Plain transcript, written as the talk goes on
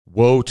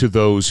Woe to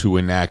those who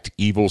enact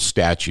evil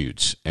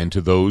statutes and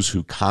to those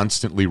who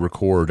constantly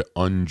record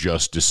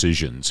unjust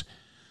decisions,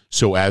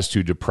 so as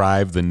to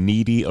deprive the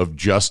needy of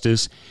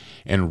justice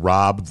and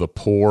rob the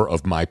poor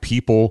of my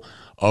people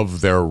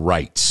of their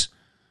rights,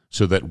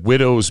 so that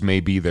widows may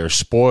be their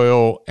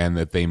spoil and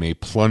that they may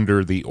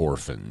plunder the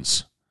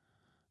orphans.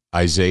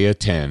 Isaiah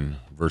 10,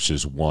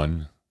 verses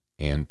 1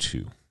 and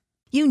 2.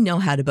 You know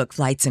how to book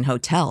flights and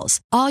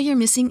hotels. All you're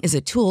missing is a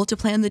tool to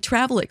plan the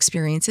travel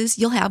experiences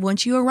you'll have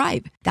once you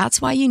arrive.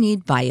 That's why you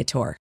need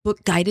Viator.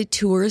 Book guided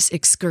tours,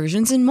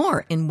 excursions, and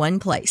more in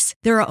one place.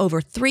 There are over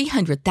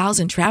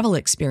 300,000 travel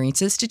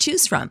experiences to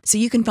choose from, so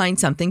you can find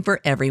something for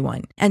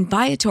everyone. And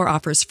Viator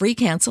offers free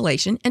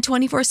cancellation and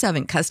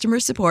 24/7 customer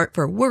support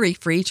for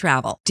worry-free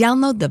travel.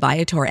 Download the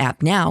Viator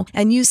app now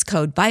and use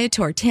code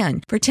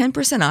Viator10 for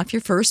 10% off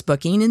your first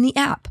booking in the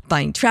app.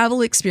 Find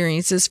travel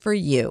experiences for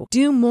you.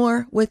 Do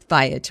more with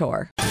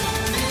Viator.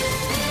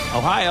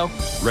 Ohio,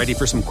 ready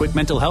for some quick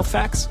mental health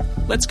facts?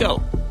 Let's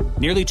go.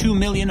 Nearly 2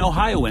 million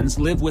Ohioans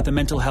live with a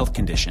mental health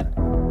condition.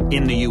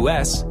 In the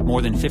U.S.,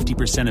 more than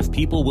 50% of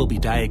people will be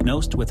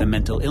diagnosed with a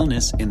mental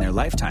illness in their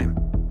lifetime.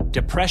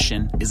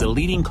 Depression is a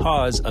leading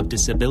cause of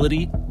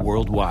disability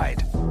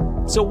worldwide.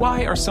 So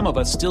why are some of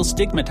us still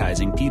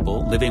stigmatizing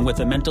people living with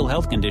a mental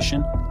health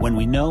condition when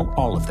we know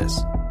all of this?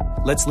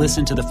 Let's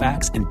listen to the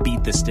facts and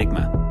beat the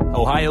stigma.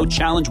 Ohio,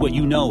 challenge what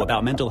you know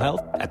about mental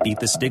health at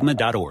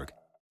beatthestigma.org.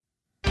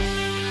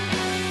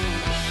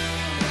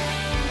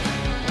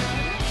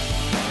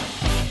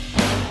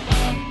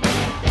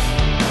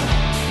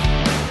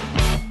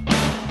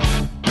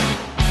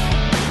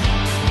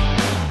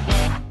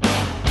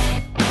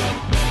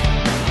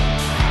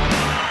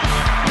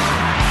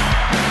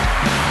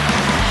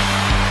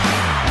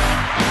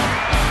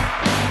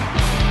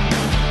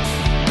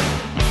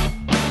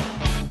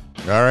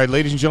 All right,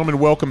 ladies and gentlemen,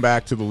 welcome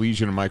back to the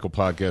Legion of Michael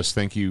podcast.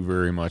 Thank you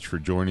very much for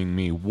joining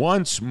me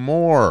once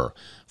more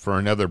for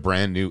another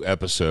brand new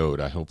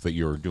episode. I hope that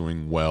you're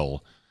doing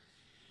well.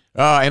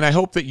 And I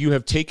hope that you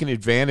have taken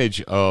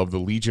advantage of the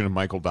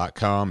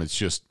legionofmichael.com. It's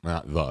just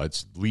not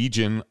it's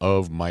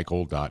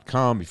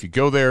legionofmichael.com. If you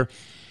go there,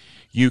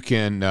 you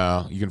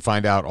can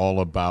find out all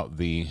about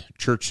the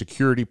church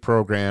security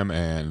program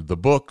and the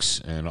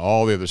books and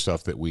all the other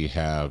stuff that we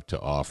have to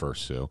offer.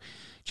 So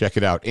check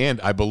it out.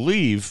 And I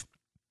believe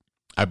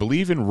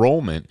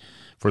enrollment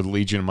for the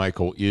Legion of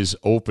Michael is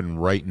open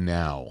right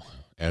now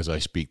as I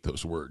speak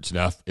those words.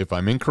 Now, if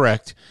I'm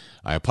incorrect,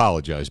 I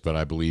apologize, but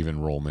I believe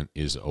enrollment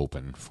is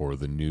open for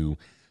the new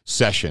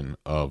session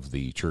of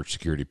the church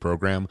security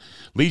program.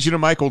 Legion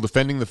of Michael,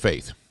 Defending the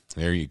Faith.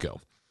 There you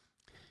go.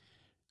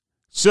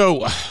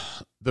 So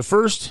the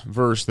first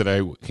verse that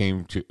I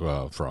came to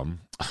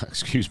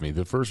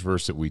the first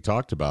verse that we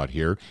talked about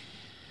here,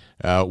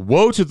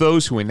 woe to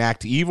those who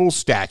enact evil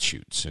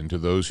statutes and to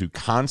those who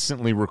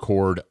constantly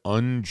record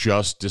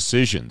unjust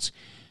decisions.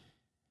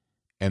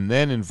 And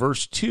then in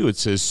verse 2, it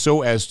says,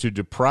 so as to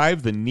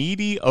deprive the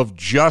needy of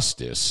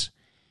justice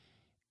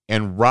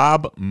and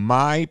rob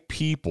my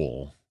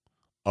people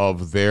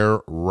of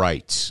their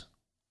rights.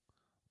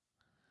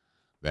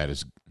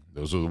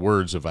 Those are the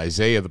words of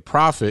Isaiah the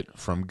prophet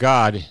from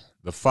God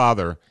the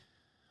Father.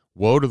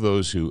 Woe to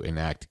those who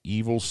enact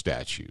evil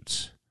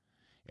statutes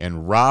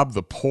and rob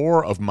the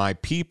poor of my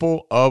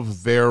people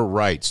of their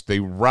rights. They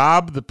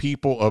rob the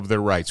people of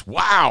their rights.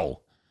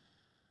 Wow!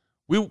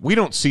 We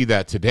don't see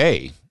that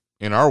today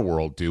in our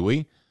world, do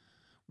we?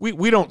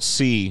 We don't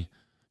see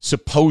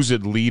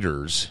supposed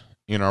leaders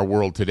in our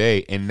world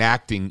today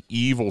enacting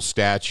evil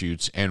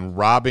statutes and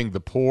robbing the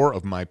poor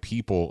of my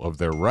people of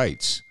their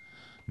rights.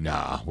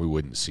 Nah, we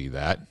wouldn't see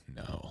that.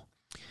 No.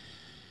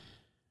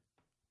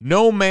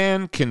 No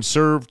man can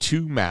serve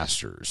two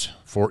masters,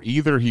 for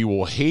either he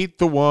will hate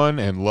the one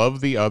and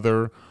love the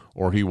other,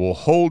 or he will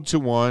hold to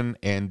one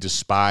and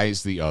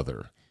despise the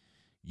other.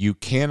 You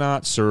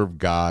cannot serve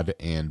God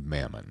and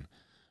mammon.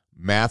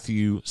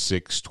 Matthew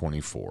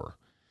 6:24.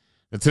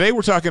 Now, today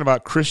we're talking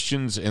about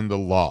Christians and the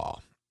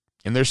law,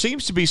 and there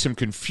seems to be some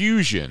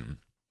confusion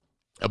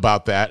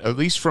about that, at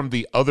least from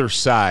the other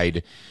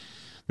side,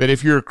 that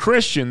if you're a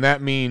Christian,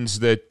 that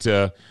means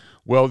that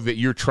that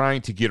you're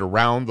trying to get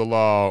around the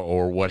law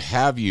or what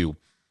have you.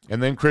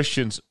 And then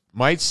Christians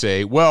might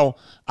say, well,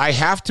 I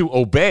have to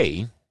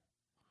obey.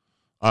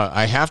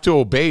 I have to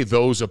obey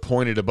those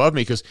appointed above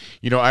me because,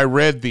 I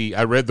read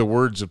the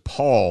words of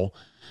Paul,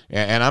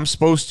 and I'm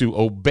supposed to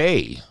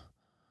obey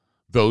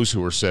those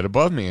who are set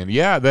above me. And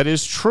yeah, that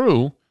is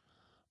true.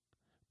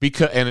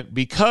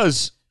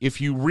 Because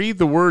if you read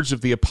the words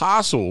of the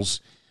apostles,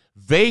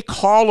 they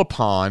call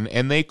upon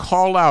and they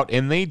call out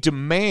and they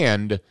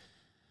demand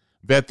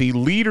that the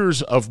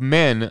leaders of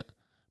men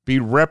be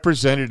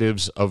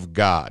representatives of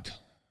God.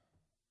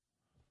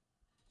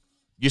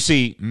 You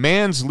see,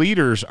 man's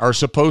leaders are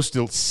supposed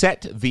to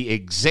set the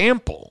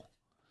example.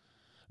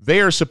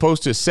 They are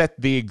supposed to set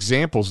the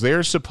examples.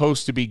 They're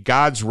supposed to be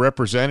God's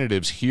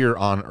representatives here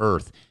on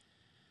earth,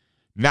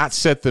 not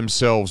set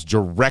themselves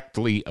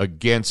directly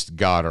against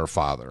God our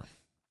Father.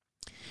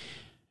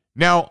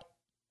 Now,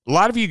 a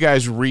lot of you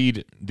guys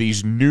read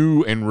these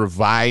new and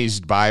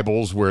revised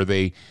Bibles where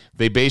they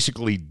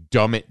basically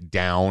dumb it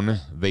down.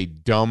 They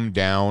dumb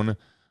down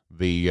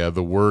the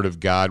Word of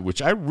God,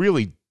 which I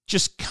really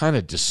just kind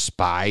of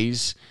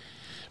despise.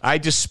 I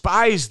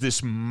despise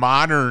this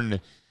modern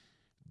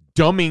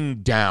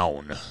dumbing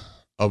down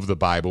of the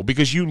Bible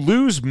because you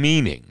lose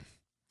meaning.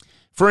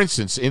 For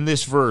instance, in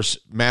this verse,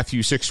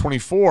 Matthew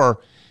 6:24,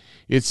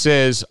 it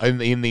says,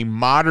 in the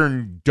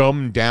modern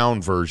dumbed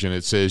down version,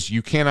 it says,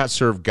 you cannot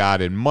serve God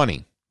and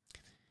money.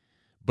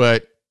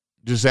 But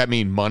does that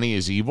mean money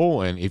is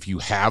evil? And if you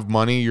have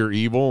money, you're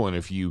evil. And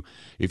if you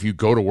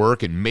go to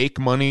work and make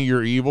money,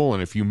 you're evil.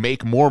 And if you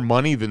make more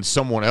money than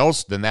someone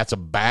else, then that's a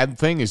bad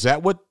thing. Is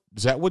that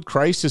what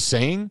Christ is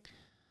saying?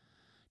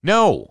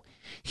 No.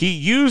 He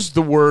used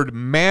the word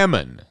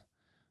mammon,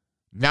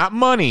 not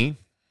money,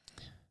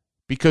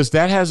 because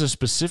that has a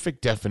specific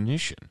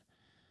definition.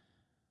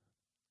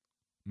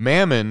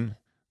 Mammon,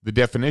 the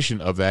definition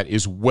of that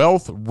is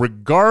wealth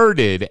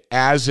regarded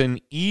as an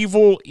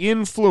evil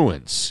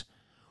influence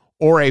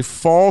or a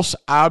false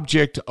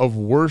object of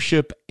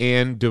worship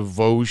and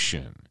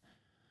devotion.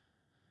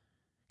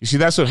 You see,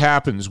 that's what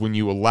happens when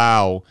you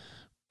allow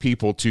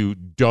people to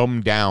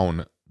dumb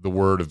down the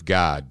Word of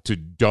God, to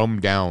dumb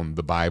down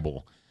the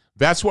Bible.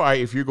 That's why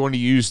if you're going to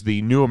use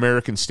the New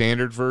American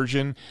Standard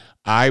Version,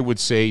 I would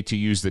say to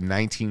use the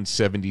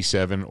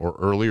 1977 or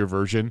earlier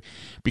version,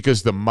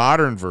 because the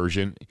modern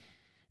version,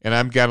 and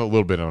I've got a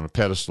little bit on a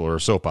pedestal or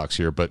a soapbox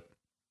here, but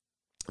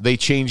they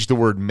changed the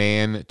word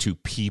man to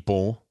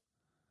people.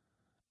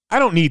 I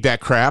don't need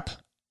that crap.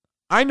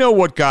 I know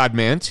what God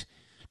meant.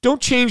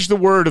 Don't change the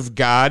Word of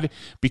God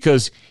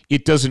because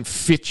it doesn't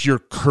fit your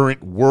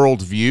current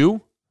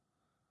worldview.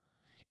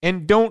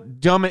 And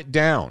don't dumb it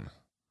down.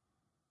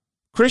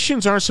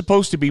 Christians aren't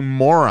supposed to be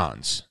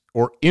morons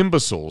or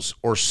imbeciles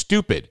or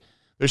stupid.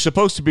 They're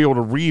supposed to be able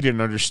to read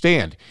and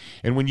understand.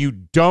 And when you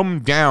dumb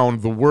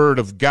down the Word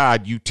of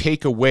God, you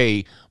take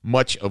away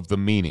much of the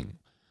meaning.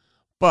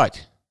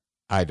 But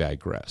I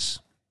digress.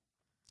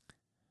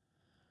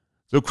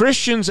 So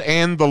Christians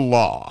and the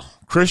law.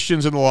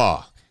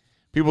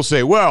 People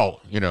say,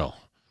 well,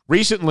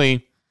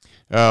 recently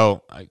there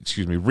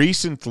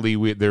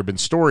have been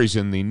stories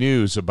in the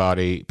news about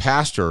a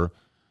pastor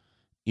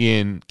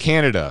in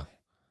Canada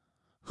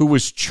who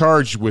was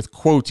charged with,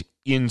 quote,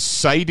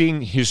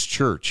 inciting his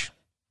church.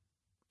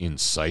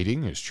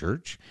 Inciting his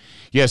church?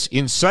 Yes,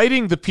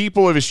 inciting the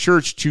people of his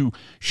church to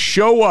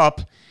show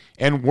up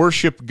and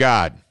worship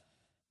God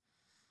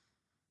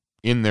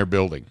in their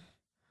building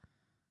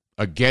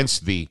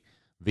against the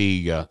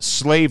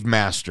slave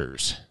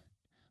masters,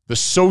 the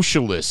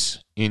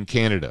socialists in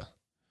Canada.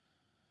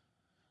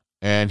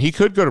 And he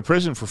could go to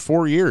prison for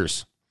 4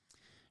 years.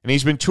 And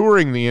he's been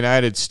touring the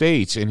United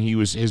States, and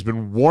has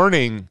been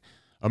warning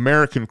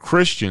American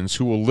Christians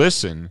who will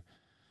listen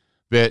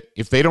that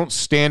if they don't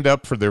stand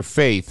up for their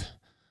faith,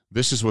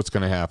 this is what's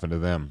going to happen to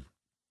them.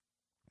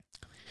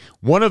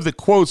 One of the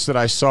quotes that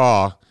I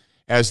saw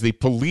as the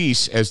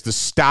police, as the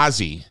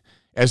Stasi,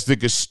 as the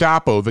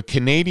Gestapo, the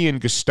Canadian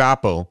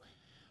Gestapo,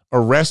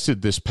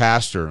 arrested this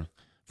pastor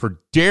for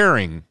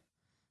daring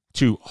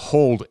to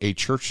hold a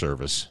church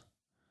service.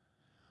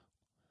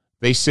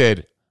 They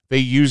said, they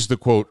used the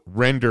quote,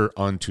 render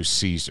unto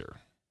Caesar.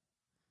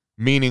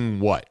 Meaning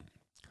what?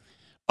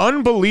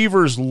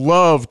 Unbelievers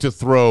love to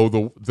throw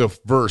the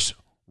verse,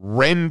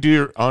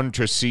 render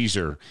unto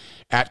Caesar,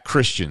 at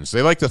Christians.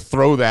 They like to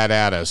throw that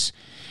at us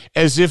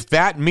as if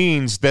that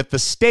means that the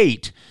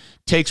state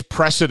takes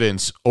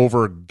precedence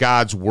over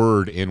God's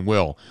word and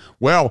will.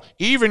 Well,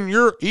 even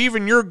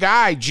your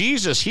guy,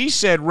 Jesus, he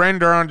said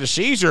render unto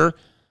Caesar.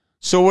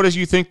 So what do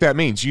you think that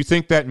means? You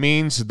think that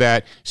means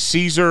that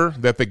Caesar,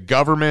 that the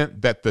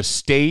government, that the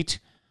state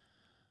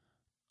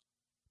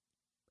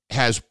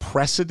has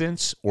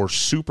precedence or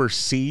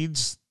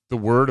supersedes the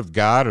word of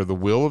God or the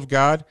will of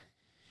God?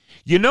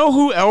 You know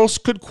who else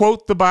could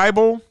quote the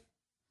Bible?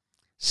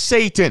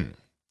 Satan.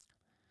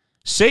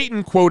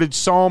 Satan quoted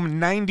Psalm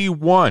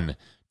 91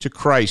 to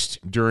Christ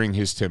during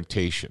his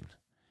temptation.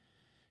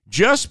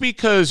 Just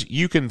because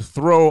you can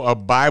throw a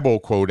Bible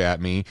quote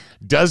at me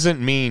doesn't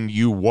mean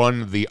you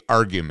won the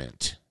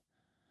argument.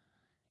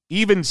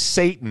 Even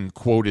Satan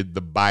quoted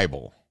the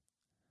Bible.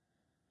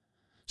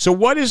 So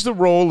what is the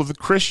role of the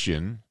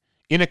Christian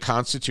in a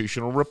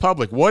constitutional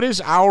republic? What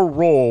is our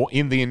role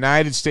in the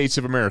United States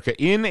of America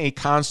in a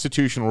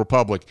constitutional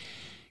republic?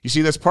 You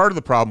see, that's part of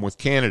the problem with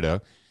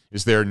Canada,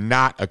 is they're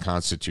not a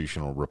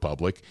constitutional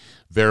republic.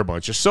 They're a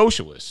bunch of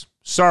socialists.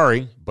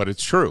 Sorry, but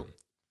it's true.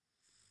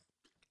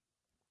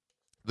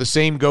 The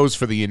same goes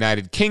for the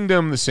United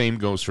Kingdom. The same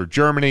goes for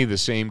Germany. The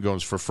same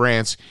goes for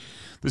France.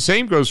 The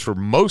same goes for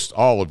most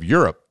all of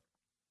Europe.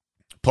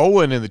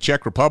 Poland and the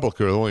Czech Republic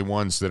are the only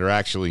ones that are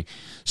actually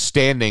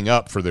standing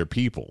up for their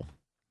people.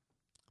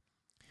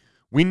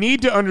 We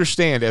need to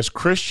understand as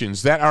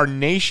Christians that our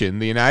nation,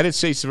 the United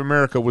States of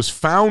America, was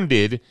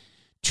founded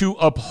to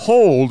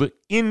uphold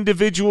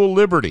individual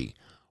liberty,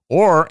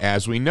 or,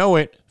 as we know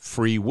it,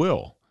 free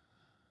will.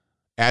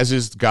 as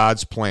is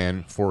God's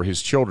plan for his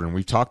children.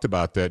 We've talked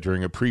about that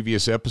during a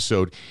previous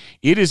episode.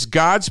 It is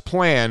God's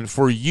plan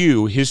for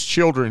you, his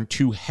children,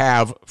 to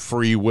have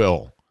free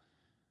will.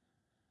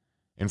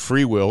 And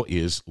free will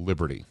is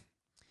liberty.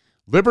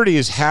 Liberty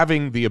is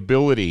having the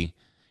ability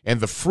and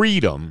the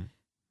freedom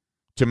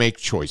to make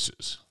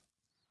choices.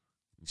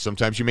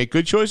 Sometimes you make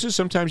good choices,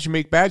 sometimes you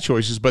make bad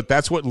choices, but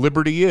that's what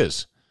liberty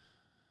is.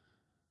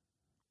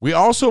 We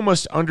also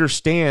must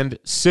understand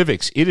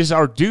civics. It is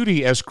our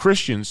duty as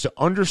Christians to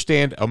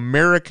understand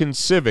American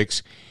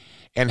civics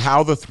and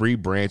how the three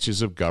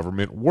branches of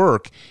government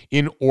work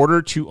in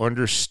order to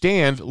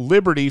understand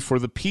liberty for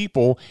the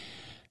people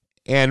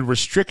and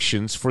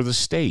restrictions for the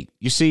state.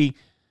 You see,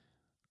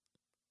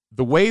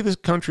 the way this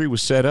country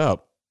was set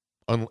up,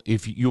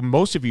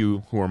 most of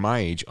you who are my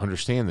age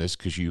understand this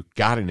because you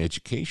got an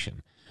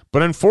education.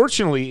 But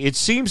unfortunately, it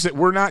seems that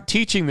we're not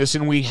teaching this,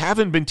 and we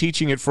haven't been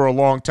teaching it for a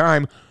long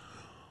time.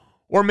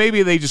 Or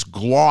maybe they just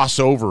gloss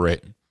over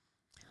it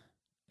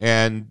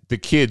and the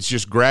kids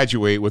just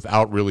graduate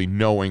without really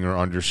knowing or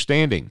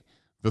understanding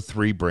the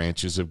three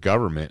branches of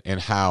government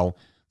and how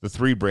the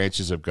three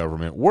branches of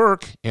government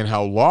work and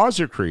how laws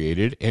are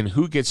created and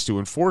who gets to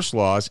enforce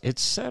laws,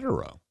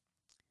 etc.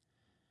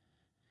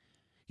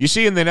 You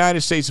see, in the United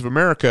States of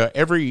America,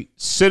 every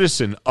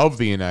citizen of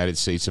the United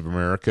States of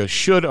America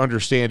should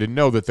understand and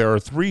know that there are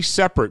three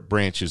separate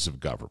branches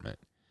of government,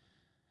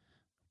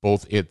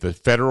 both at the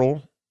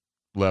federal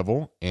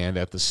level and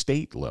at the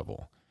state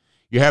level.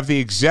 You have the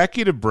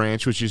executive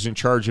branch, which is in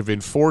charge of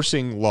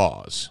enforcing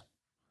laws,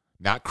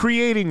 not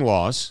creating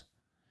laws.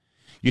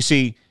 You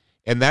see,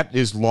 and that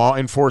is law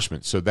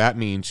enforcement. So that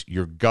means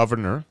your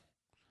governor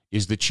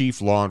is the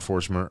chief law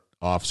enforcement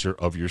officer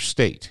of your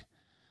state.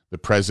 The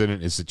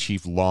president is the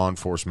chief law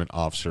enforcement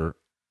officer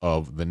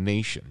of the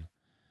nation.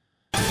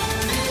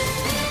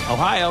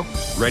 Ohio,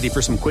 ready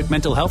for some quick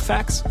mental health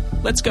facts?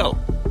 Let's go.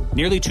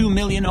 Nearly 2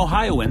 million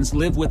Ohioans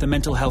live with a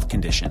mental health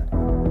condition.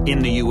 In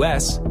the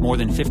U.S., more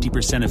than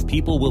 50% of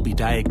people will be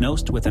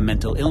diagnosed with a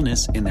mental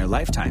illness in their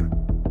lifetime.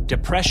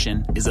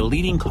 Depression is a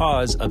leading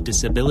cause of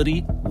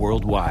disability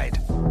worldwide.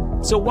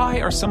 So why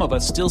are some of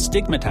us still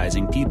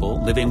stigmatizing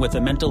people living with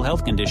a mental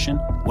health condition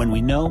when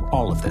we know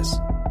all of this?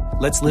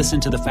 Let's listen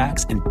to the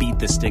facts and beat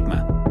the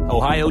stigma.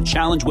 Ohio,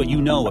 challenge what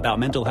you know about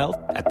mental health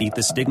at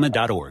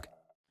beatthestigma.org.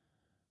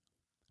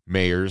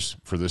 Mayors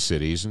for the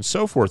cities and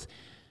so forth.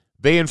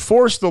 They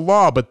enforce the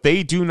law, but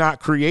they do not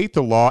create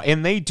the law,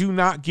 and they do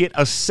not get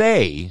a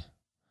say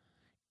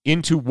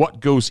into what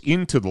goes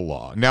into the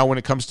law. Now, when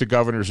it comes to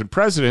governors and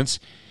presidents,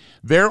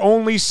 their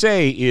only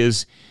say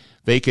is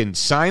they can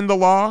sign the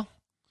law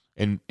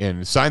and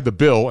sign the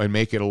bill and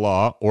make it a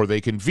law, or they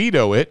can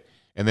veto it,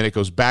 and then it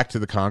goes back to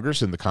the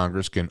Congress, and the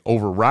Congress can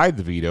override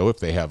the veto if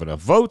they have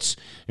enough votes,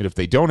 and if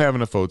they don't have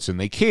enough votes, then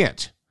they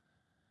can't.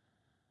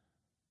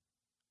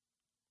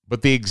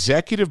 But the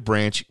executive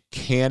branch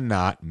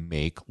cannot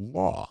make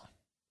law.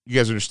 You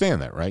guys understand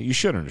that, right? You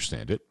should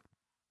understand it.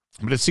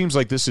 But it seems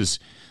like this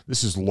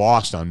is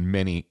lost on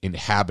many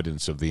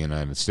inhabitants of the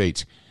United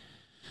States.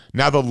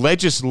 Now, the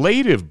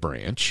legislative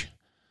branch,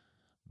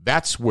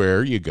 that's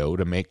where you go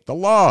to make the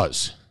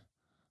laws.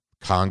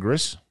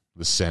 Congress,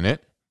 the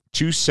Senate,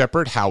 two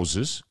separate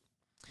houses,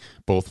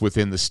 both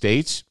within the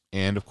states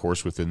and, of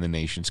course, within the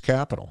nation's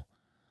capital.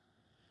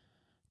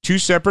 Two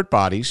separate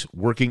bodies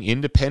working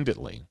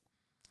independently.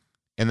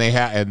 And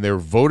they're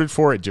voted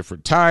for at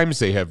different times.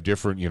 They have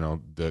different,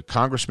 the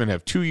congressmen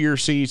have 2-year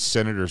seats,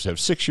 senators have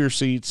 6-year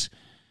seats.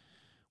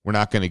 We're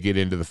not going to get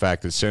into the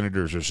fact that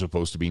senators are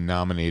supposed to be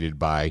nominated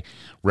by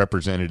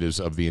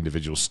representatives of the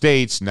individual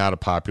states, not a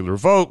popular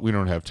vote. We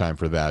don't have time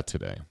for that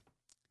today.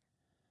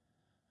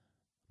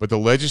 But the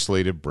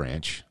legislative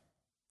branch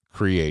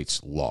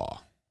creates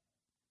law,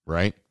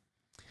 right?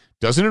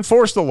 Doesn't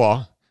enforce the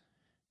law,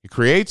 it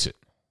creates it.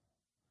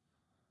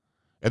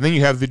 And then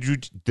you have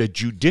the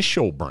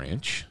judicial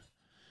branch,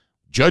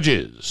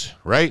 judges,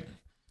 right?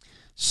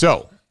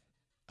 So,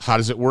 how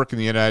does it work in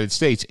the United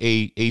States?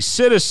 A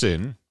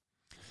citizen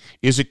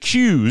is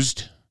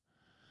accused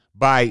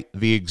by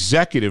the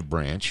executive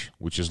branch,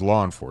 which is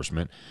law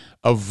enforcement,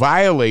 of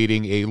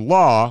violating a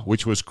law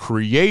which was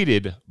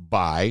created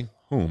by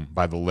whom?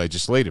 By the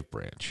legislative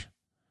branch.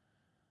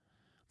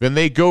 Then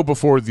they go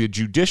before the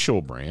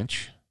judicial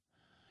branch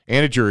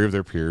and a jury of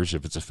their peers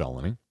if it's a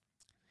felony.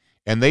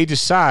 And they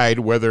decide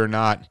whether or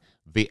not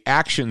the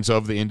actions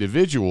of the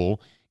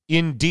individual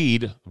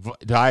indeed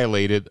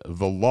violated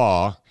the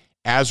law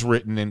as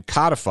written and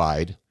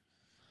codified.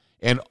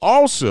 And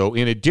also,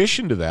 in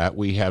addition to that,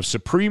 we have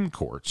Supreme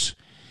Courts.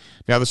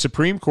 Now, the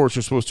Supreme Courts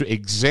are supposed to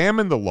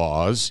examine the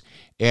laws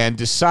and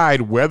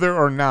decide whether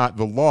or not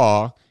the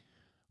law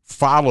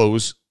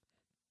follows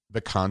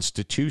the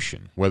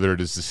Constitution, whether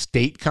it is the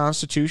state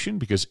constitution,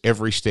 because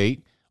every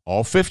state,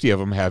 all 50 of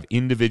them, have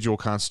individual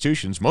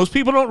constitutions. Most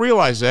people don't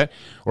realize that,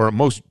 or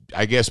most,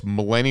 I guess,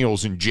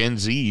 millennials and Gen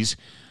Zs,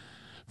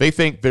 they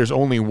think there's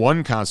only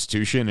one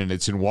constitution and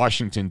it's in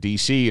Washington,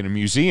 D.C. in a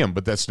museum,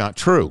 but that's not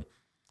true.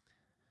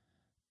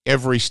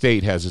 Every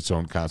state has its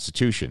own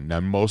constitution.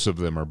 Now, most of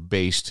them are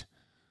based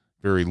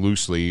very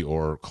loosely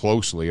or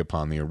closely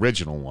upon the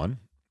original one.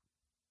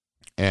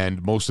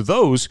 And most of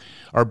those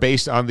are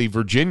based on the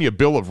Virginia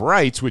Bill of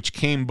Rights, which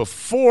came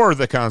before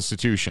the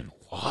Constitution.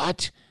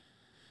 What?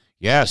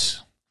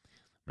 Yes.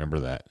 Remember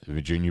that. The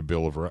Virginia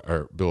Bill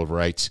of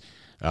Rights,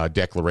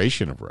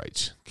 Declaration of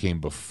Rights, came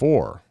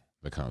before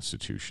the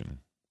Constitution.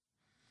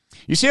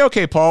 You say,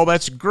 okay, Paul,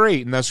 that's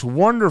great and that's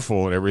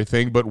wonderful and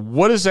everything, but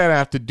what does that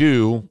have to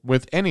do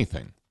with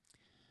anything?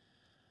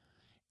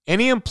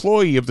 Any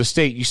employee of the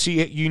state, you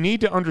see, you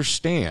need to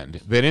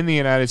understand that in the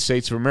United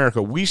States of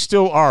America, we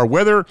still are,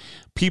 whether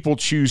people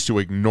choose to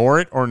ignore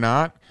it or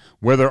not,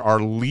 whether our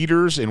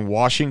leaders in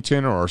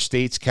Washington or our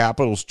state's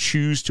capitals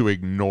choose to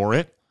ignore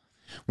it,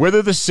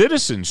 whether the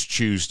citizens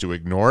choose to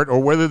ignore it, or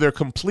whether they're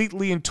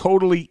completely and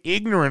totally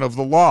ignorant of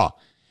the law.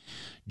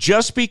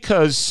 Just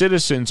because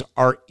citizens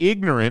are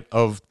ignorant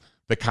of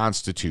the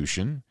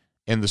Constitution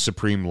and the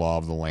supreme law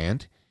of the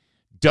land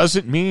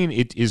doesn't mean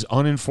it is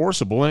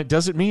unenforceable, and it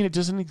doesn't mean it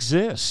doesn't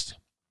exist.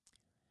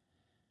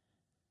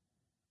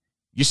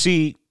 You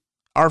see,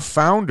 our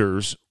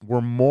founders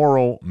were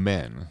moral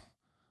men.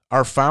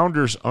 Our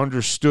founders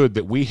understood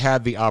that we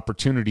had the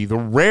opportunity, the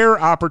rare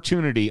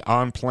opportunity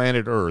on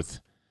planet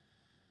Earth,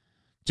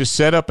 to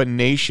set up a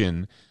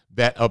nation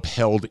that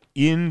upheld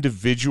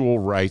individual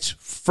rights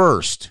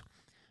first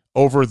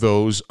over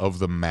those of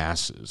the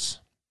masses.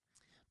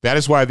 That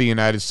is why the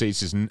United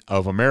States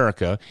of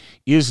America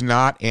is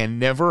not and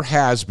never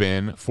has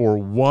been for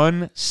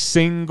one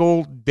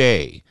single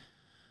day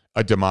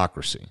a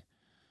democracy.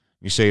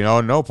 You say,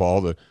 oh, no,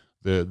 Paul,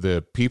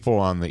 the people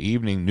on the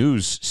evening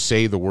news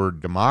say the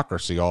word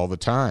democracy all the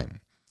time.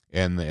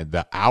 And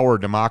the our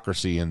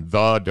democracy and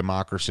the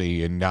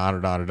democracy and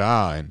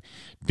da-da-da-da-da. And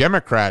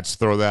Democrats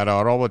throw that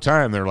out all the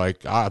time. They're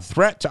like,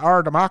 threat to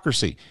our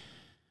democracy.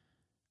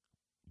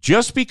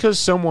 Just because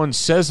someone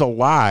says a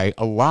lie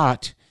a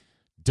lot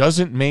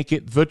doesn't make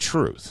it the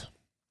truth.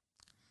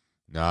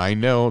 Now, I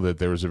know that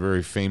there was a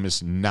very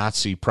famous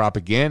Nazi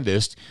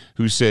propagandist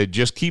who said,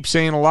 just keep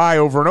saying a lie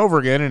over and over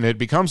again and it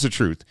becomes the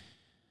truth.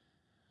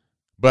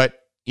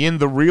 But in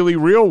the really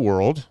real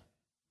world,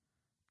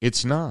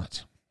 it's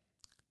not.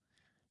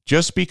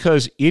 Just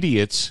because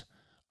idiots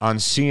on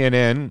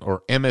CNN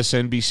or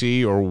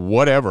MSNBC or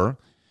whatever,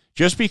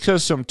 just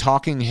because some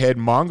talking head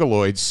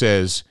mongoloid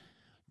says,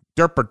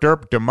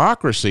 derp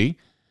democracy,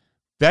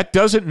 that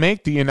doesn't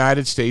make the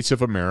United States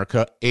of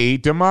America a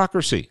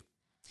democracy.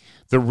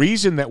 The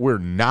reason that we're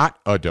not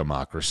a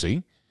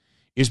democracy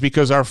is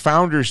because our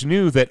founders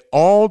knew that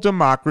all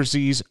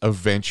democracies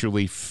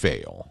eventually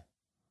fail.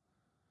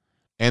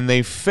 And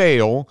they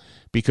fail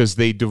because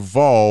they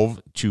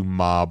devolve to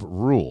mob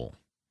rule.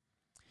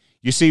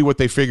 You see, what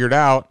they figured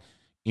out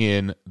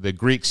in the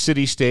Greek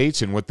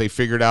city-states and what they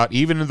figured out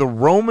even in the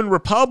Roman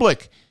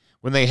Republic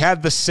when they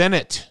had the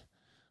Senate,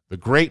 the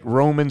great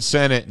Roman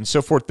Senate and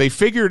so forth, they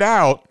figured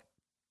out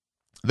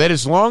that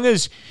as long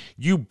as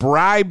you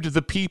bribed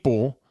the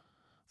people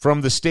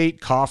from the state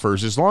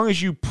coffers, as long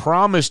as you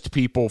promised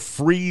people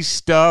free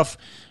stuff,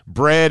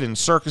 bread and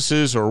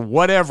circuses or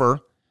whatever,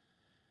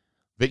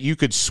 that you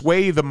could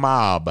sway the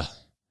mob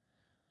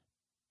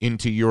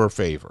into your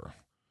favor.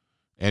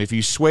 And if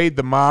you swayed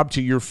the mob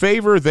to your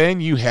favor,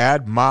 then you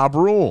had mob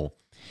rule.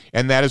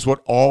 And that is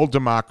what all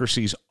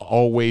democracies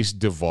always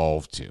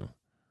devolve to.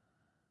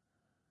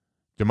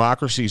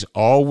 Democracies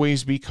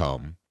always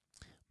become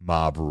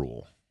mob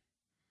rule.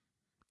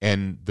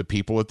 And the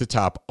people at the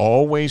top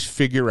always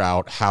figure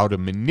out how to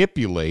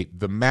manipulate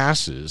the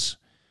masses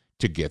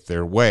to get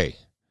their way.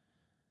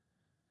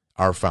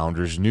 Our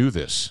founders knew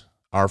this.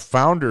 Our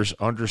founders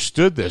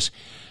understood this.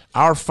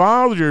 Our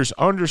founders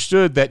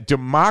understood that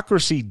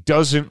democracy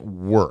doesn't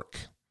work.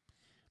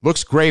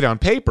 Looks great on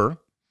paper,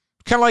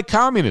 kind of like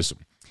communism.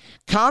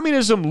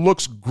 Communism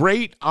looks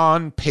great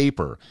on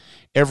paper.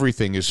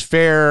 Everything is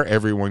fair.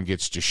 Everyone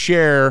gets to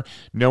share.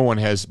 No one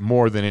has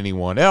more than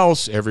anyone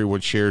else.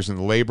 Everyone shares in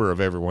the labor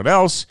of everyone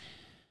else.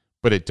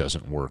 But it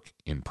doesn't work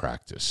in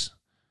practice.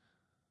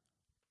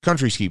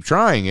 Countries keep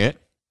trying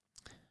it,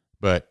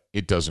 but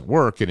it doesn't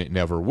work, and it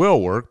never will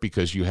work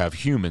because you have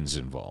humans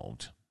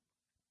involved.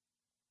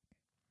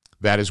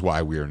 That is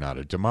why we are not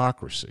a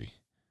democracy.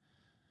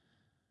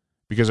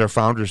 Because our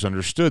founders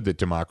understood that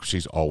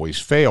democracies always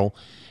fail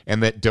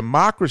and that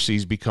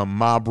democracies become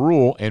mob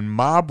rule, and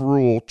mob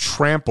rule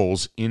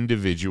tramples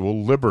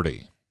individual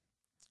liberty.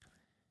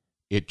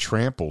 It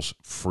tramples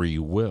free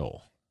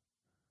will.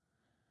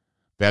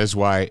 That is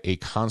why a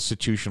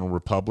constitutional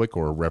republic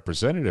or a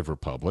representative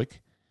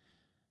republic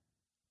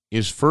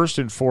is first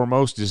and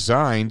foremost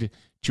designed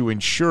to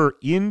ensure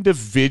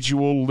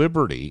individual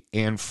liberty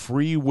and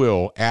free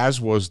will,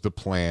 as was the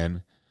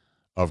plan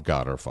of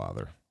God our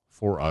Father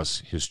for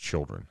us, his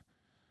children.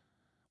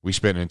 We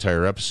spent an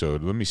entire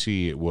episode, let me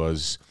see, it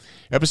was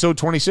episode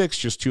 26,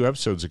 just 2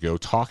 episodes ago,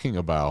 talking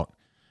about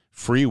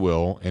free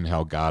will and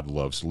how God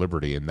loves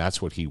liberty, and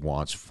that's what he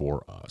wants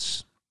for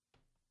us.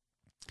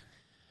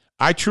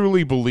 I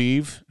truly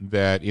believe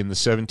that in the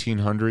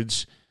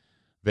 1700s,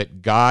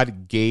 that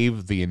God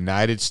gave the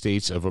United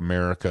States of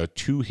America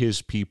to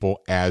his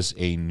people as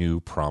a new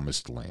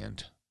promised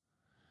land.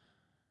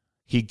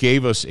 He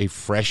gave us a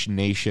fresh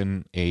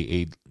nation,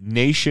 a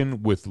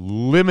nation with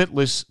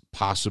limitless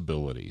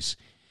possibilities.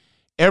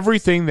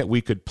 Everything that we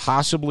could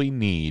possibly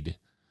need,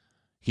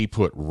 he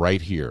put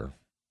right here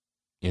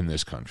in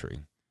this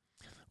country.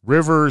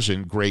 Rivers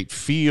and great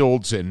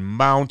fields and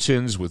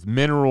mountains with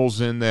minerals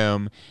in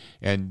them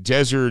and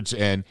deserts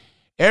and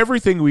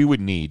everything we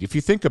would need. If you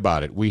think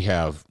about it, we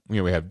have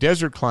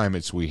desert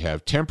climates, we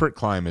have temperate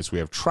climates, we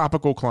have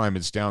tropical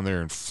climates down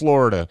there in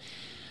Florida,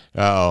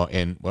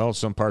 and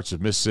some parts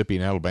of Mississippi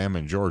and Alabama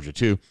and Georgia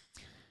too.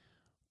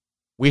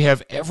 We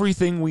have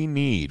everything we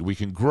need. We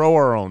can grow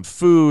our own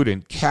food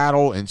and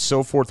cattle and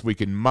so forth. We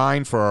can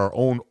mine for our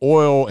own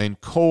oil and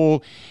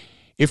coal.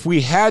 If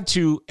we had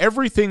to,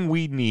 everything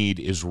we need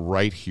is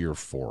right here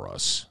for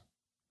us.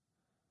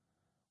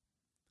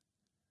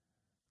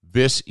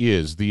 This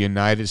is the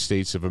United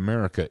States of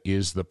America,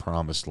 is the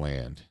promised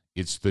land.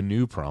 It's the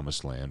new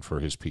promised land for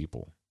his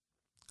people.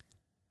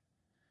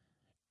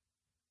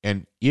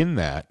 And in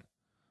that,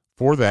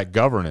 for that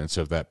governance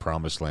of that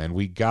promised land,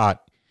 we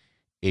got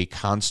a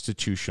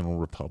constitutional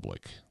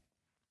republic.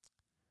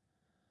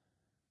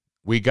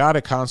 We got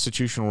a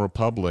constitutional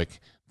republic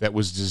that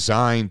was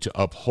designed to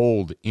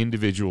uphold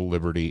individual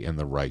liberty and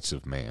the rights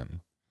of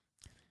man.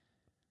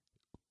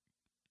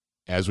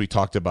 As we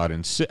talked about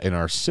in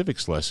our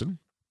civics lesson,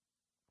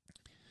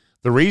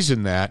 the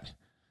reason that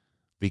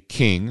the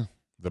king,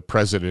 the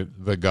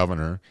president, the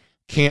governor,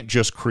 can't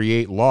just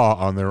create law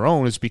on their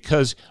own is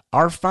because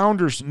our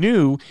founders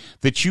knew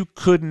that you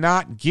could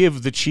not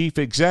give the chief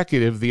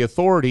executive the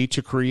authority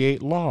to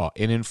create law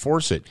and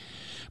enforce it.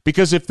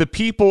 Because if the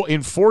people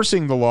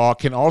enforcing the law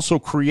can also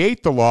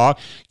create the law,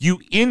 you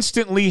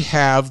instantly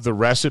have the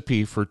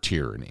recipe for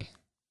tyranny.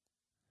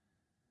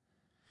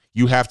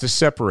 You have to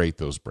separate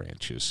those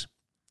branches.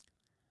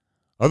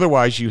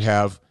 Otherwise, you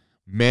have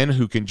men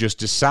who can just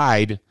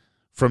decide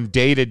from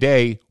day to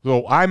day,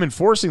 well, I'm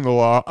enforcing the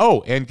law.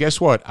 Oh, and guess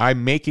what?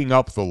 I'm making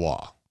up the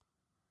law.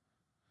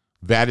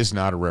 That is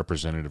not a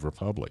representative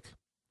republic.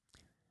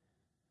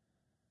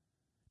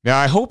 Now,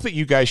 I hope that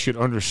you guys should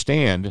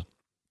understand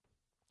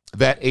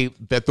that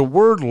the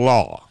word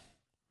law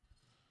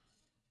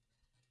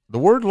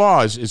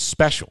is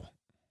special.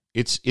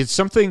 It's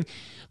something.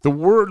 The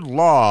word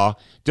law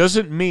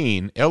doesn't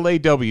mean,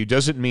 L-A-W,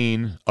 doesn't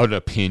mean an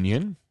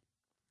opinion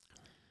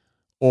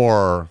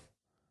or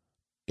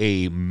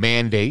a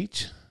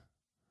mandate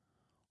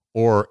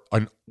or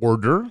an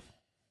order.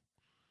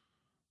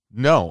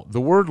 No,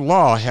 the word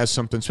law has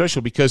something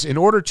special because in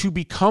order to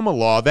become a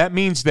law, that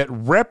means that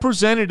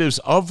representatives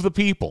of the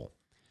people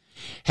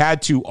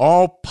had to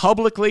all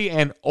publicly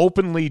and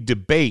openly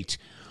debate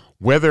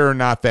whether or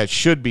not that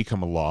should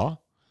become a law,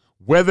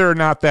 whether or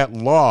not that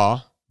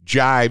law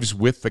jives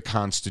with the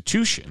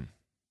Constitution,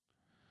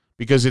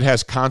 because it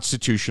has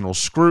constitutional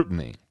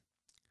scrutiny.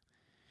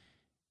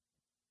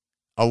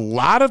 A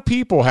lot of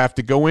people have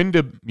to go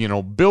into,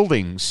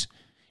 buildings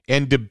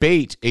and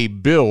debate a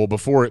bill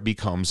before it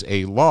becomes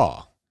a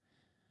law.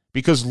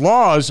 Because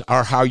laws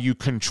are how you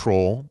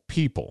control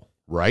people,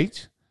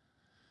 right?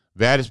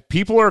 That is,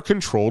 people are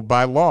controlled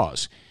by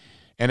laws.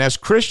 And as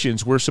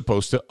Christians, we're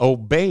supposed to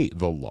obey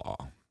the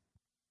law.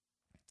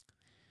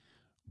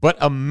 But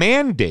a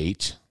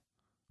mandate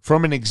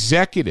from an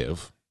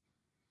executive,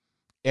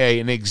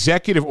 an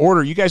executive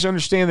order, you guys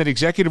understand that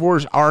executive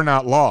orders are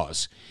not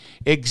laws.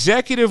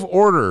 Executive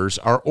orders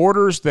are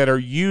orders that are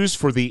used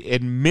for the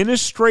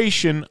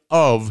administration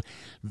of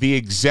the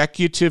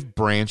executive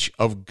branch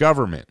of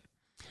government.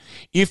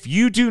 If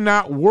you do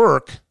not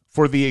work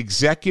for the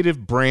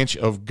executive branch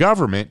of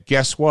government,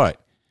 guess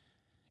what?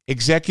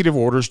 Executive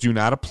orders do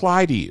not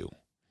apply to you.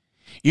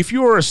 If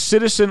you are a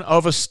citizen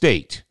of a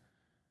state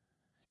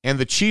and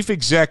the chief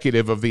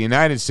executive of the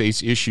United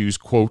States issues,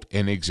 quote,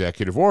 an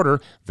executive order,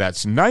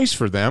 that's nice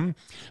for them,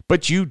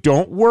 but you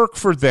don't work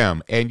for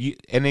them, and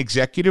an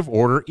executive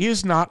order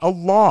is not a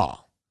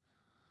law.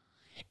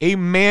 A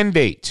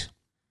mandate.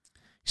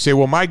 You say,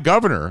 well, my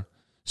governor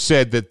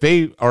said that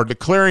they are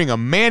declaring a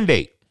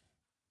mandate.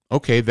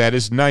 Okay, that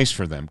is nice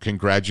for them.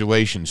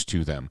 Congratulations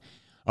to them.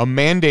 A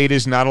mandate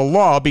is not a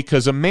law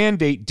because a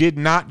mandate did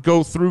not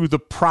go through the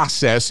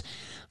process,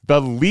 the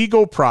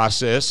legal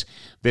process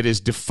that is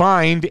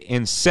defined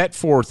and set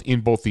forth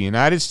in both the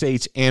United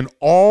States and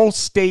all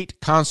state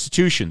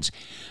constitutions.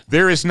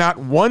 There is not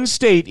one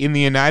state in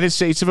the United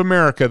States of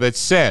America that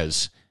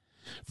says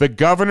the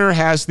governor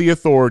has the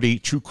authority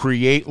to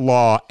create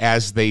law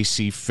as they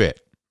see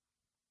fit.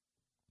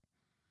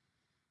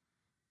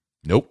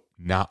 Nope,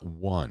 not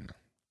one.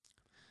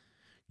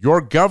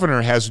 Your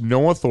governor has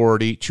no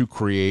authority to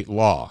create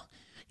law.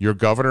 Your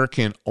governor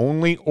can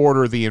only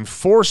order the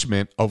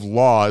enforcement of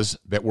laws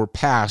that were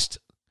passed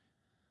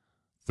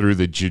through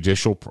the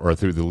judicial or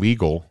through the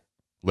legal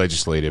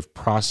legislative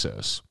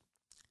process.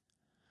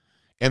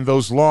 And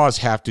those laws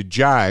have to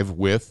jive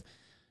with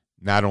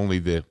not only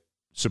the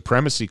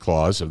supremacy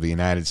clause of the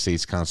United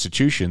States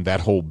Constitution,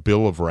 that whole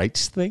Bill of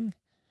Rights thing,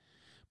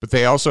 but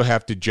they also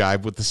have to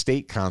jive with the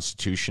state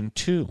constitution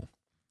too.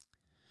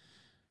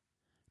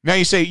 Now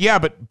you say, yeah,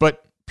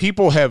 but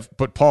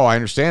Paul, I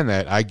understand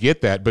that. I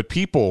get that. But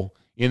people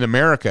in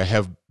America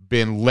have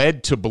been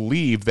led to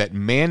believe that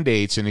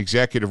mandates and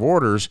executive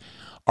orders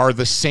are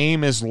the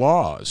same as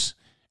laws,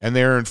 and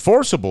they're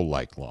enforceable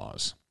like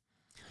laws.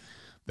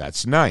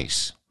 That's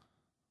nice.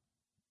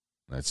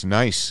 That's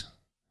nice.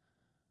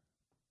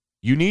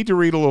 You need to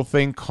read a little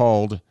thing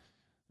called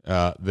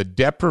The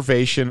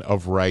Deprivation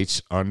of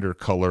Rights Under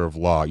Color of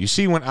Law. You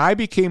see, when I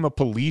became a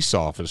police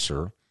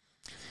officer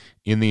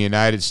in the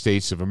United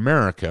States of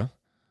America,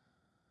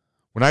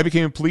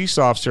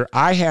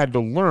 I had to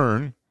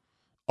learn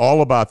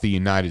all about the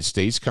United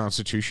States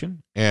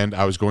Constitution, and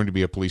I was going to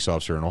be a police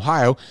officer in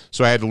Ohio,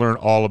 so I had to learn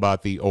all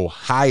about the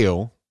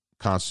Ohio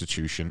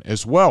Constitution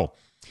as well.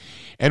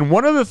 And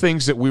one of the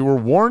things that we were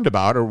warned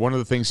about, or one of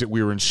the things that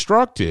we were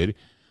instructed,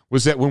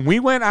 was that when we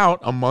went out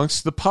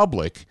amongst the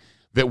public,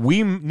 that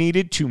we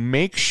needed to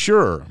make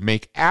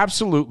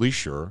absolutely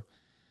sure,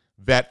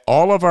 that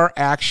all of our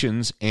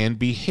actions and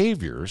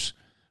behaviors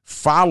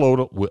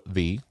followed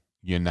the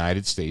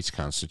United States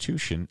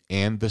Constitution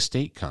and the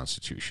state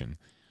constitution.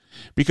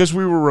 Because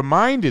we were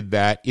reminded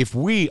that if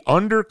we,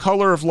 under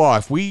color of law,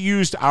 if we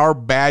used our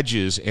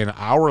badges and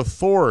our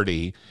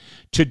authority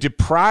to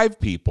deprive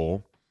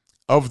people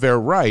of their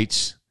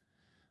rights,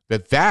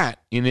 that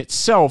in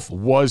itself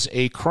was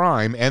a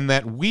crime, and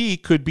that we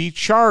could be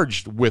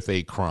charged with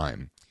a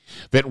crime.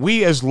 That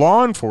we as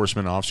law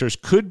enforcement officers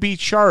could be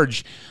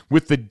charged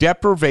with the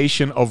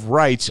deprivation of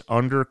rights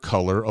under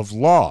color of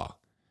law.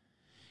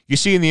 You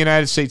see, in the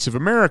United States of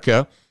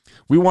America,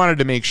 we wanted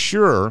to make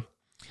sure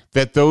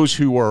that those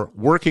who are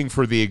working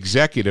for the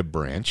executive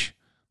branch,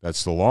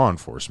 that's the law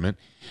enforcement,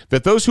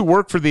 that those who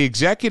work for the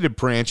executive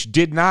branch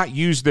did not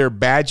use their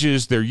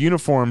badges, their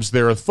uniforms,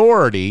 their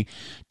authority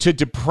to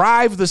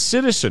deprive the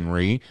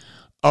citizenry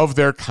of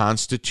their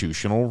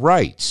constitutional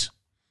rights.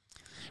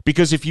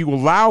 Because if you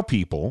allow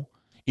people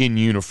in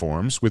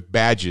uniforms with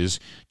badges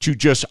to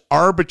just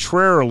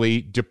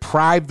arbitrarily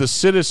deprive the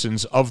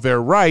citizens of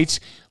their rights,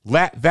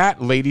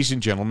 that, ladies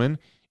and gentlemen,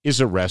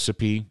 is a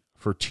recipe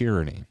for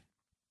tyranny.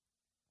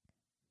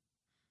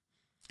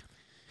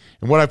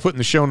 And what I put in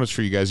the show notes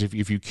for you guys,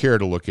 if you care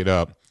to look it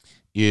up,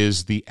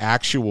 is the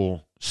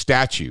actual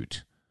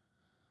statute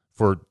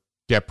for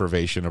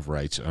deprivation of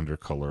rights under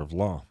color of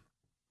law.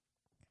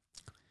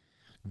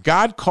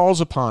 God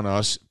calls upon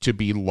us to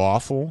be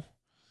lawful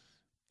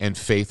and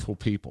faithful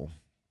people.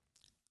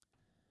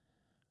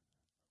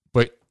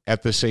 But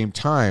at the same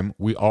time,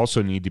 we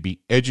also need to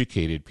be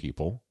educated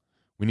people.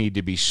 We need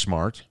to be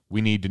smart.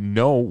 We need to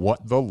know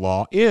what the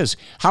law is.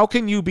 How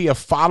can you be a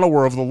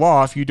follower of the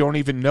law if you don't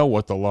even know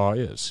what the law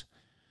is?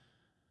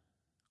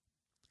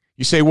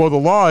 You say, well, the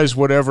law is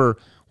whatever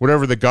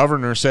the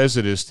governor says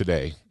it is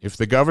today. If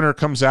the governor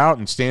comes out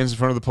and stands in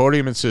front of the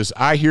podium and says,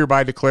 I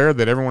hereby declare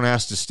that everyone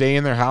has to stay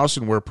in their house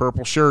and wear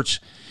purple shirts,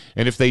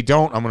 and if they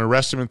don't, I'm going to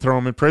arrest them and throw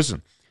them in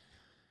prison.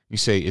 You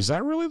say, is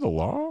that really the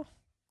law?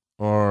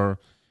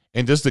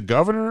 And does the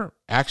governor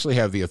actually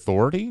have the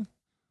authority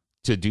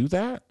to do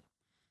that?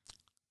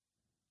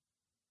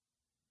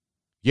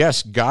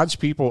 Yes, God's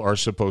people are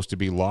supposed to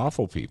be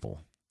lawful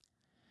people.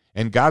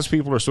 And God's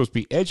people are supposed to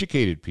be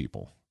educated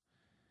people.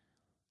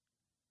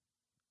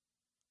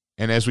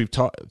 And as we've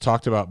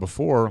talked about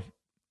before,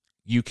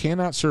 you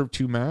cannot serve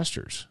two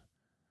masters.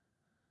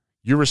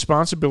 Your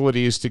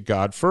responsibility is to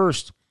God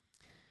first.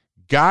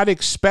 God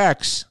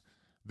expects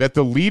that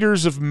the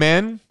leaders of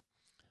men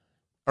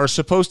are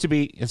supposed to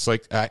be, it's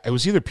like, it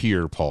was either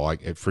Peter or Paul,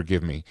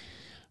 forgive me.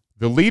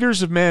 The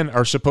leaders of men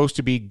are supposed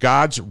to be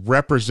God's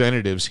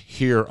representatives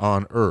here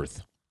on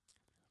earth.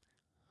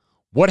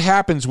 What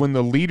happens when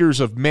the leaders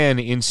of men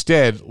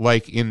instead,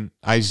 like in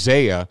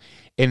Isaiah,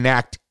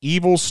 enact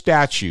evil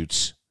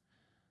statutes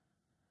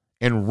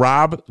and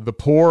rob the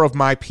poor of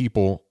my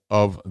people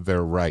of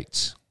their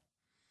rights?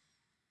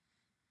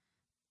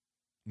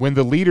 When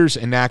the leaders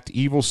enact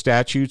evil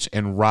statutes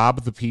and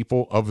rob the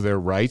people of their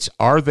rights,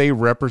 are they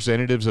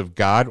representatives of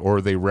God or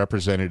are they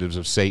representatives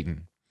of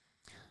Satan?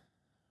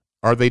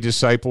 Are they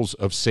disciples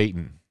of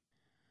Satan?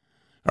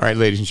 All right,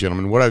 ladies and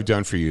gentlemen, what I've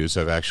done for you is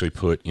I've actually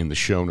put in the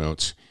show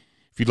notes,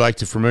 if you'd like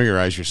to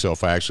familiarize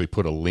yourself, I actually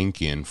put a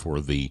link in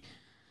for the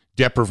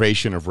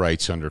deprivation of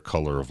rights under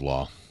color of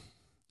law.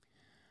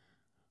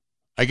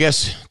 I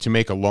guess to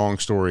make a long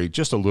story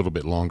just a little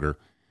bit longer,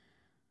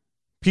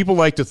 people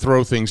like to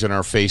throw things in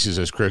our faces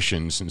as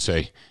Christians and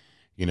say,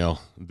 you know,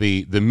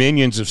 the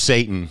minions of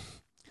Satan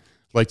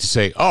like to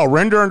say, oh,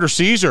 render under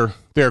Caesar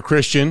there,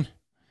 Christian.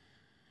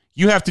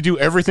 You have to do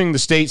everything the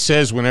state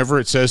says whenever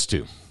it says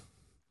to.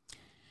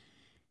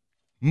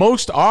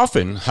 Most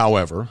often,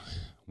 however,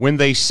 when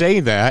they say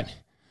that,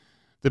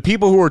 the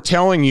people who are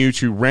telling you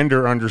to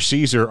render under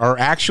Caesar are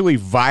actually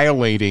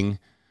violating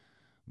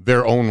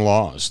their own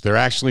laws. They're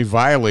actually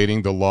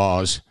violating the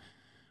laws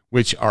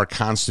which our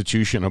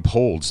Constitution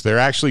upholds. They're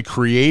actually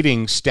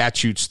creating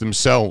statutes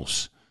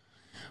themselves,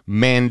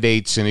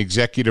 mandates and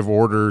executive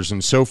orders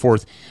and so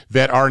forth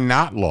that are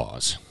not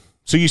laws.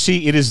 So you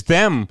see, it is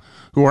them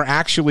who are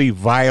actually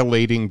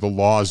violating the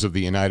laws of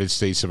the United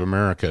States of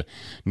America,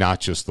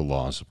 not just the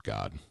laws of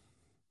God.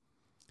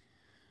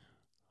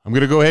 I'm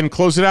going to go ahead and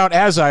close it out,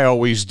 as I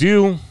always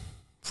do,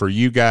 for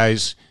you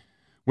guys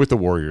with the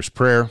Warrior's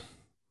Prayer.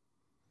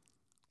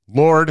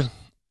 Lord,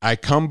 I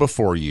come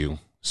before you,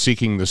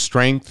 seeking the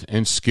strength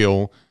and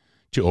skill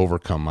to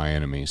overcome my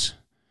enemies.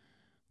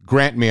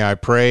 Grant me, I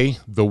pray,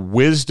 the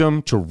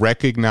wisdom to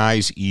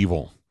recognize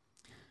evil,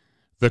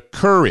 the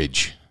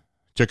courage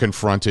to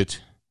confront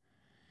it,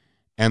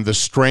 and the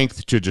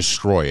strength to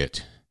destroy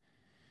it.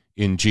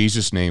 In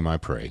Jesus' name I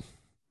pray.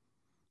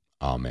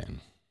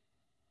 Amen.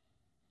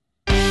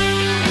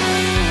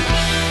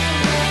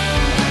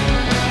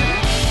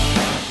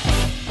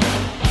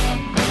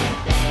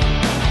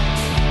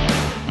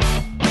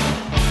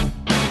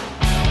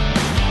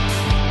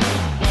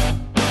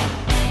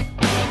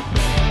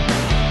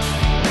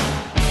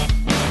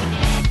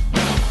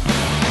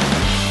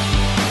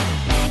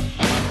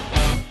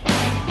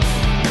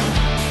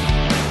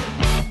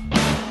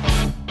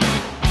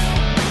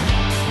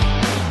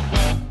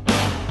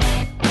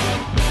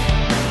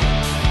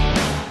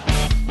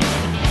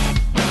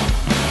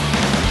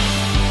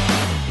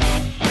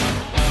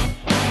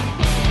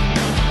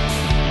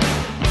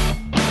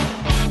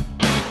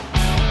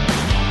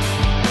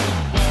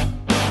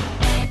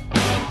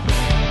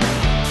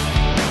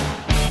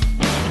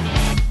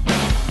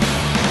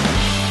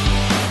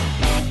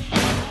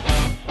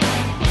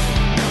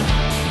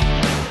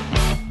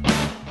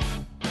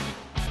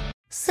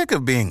 Sick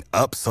of being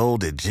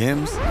upsold at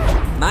gyms?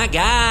 My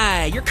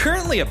guy, you're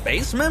currently a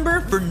base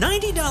member? For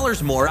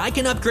 $90 more, I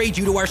can upgrade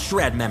you to our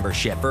Shred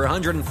membership. For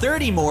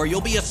 $130 more,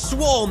 you'll be a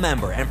Swole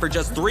member. And for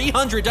just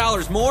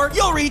 $300 more,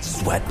 you'll reach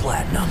Sweat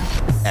Platinum.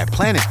 At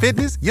Planet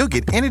Fitness, you'll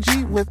get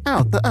energy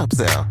without the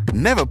upsell.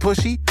 Never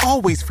pushy,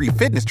 always free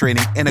fitness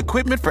training and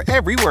equipment for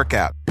every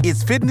workout.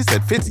 It's fitness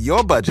that fits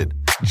your budget.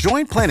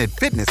 Join Planet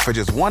Fitness for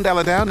just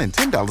 $1 down and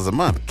 $10 a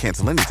month.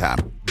 Cancel anytime.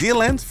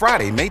 Deal ends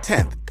Friday, May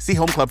 10th. See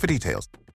Home Club for details.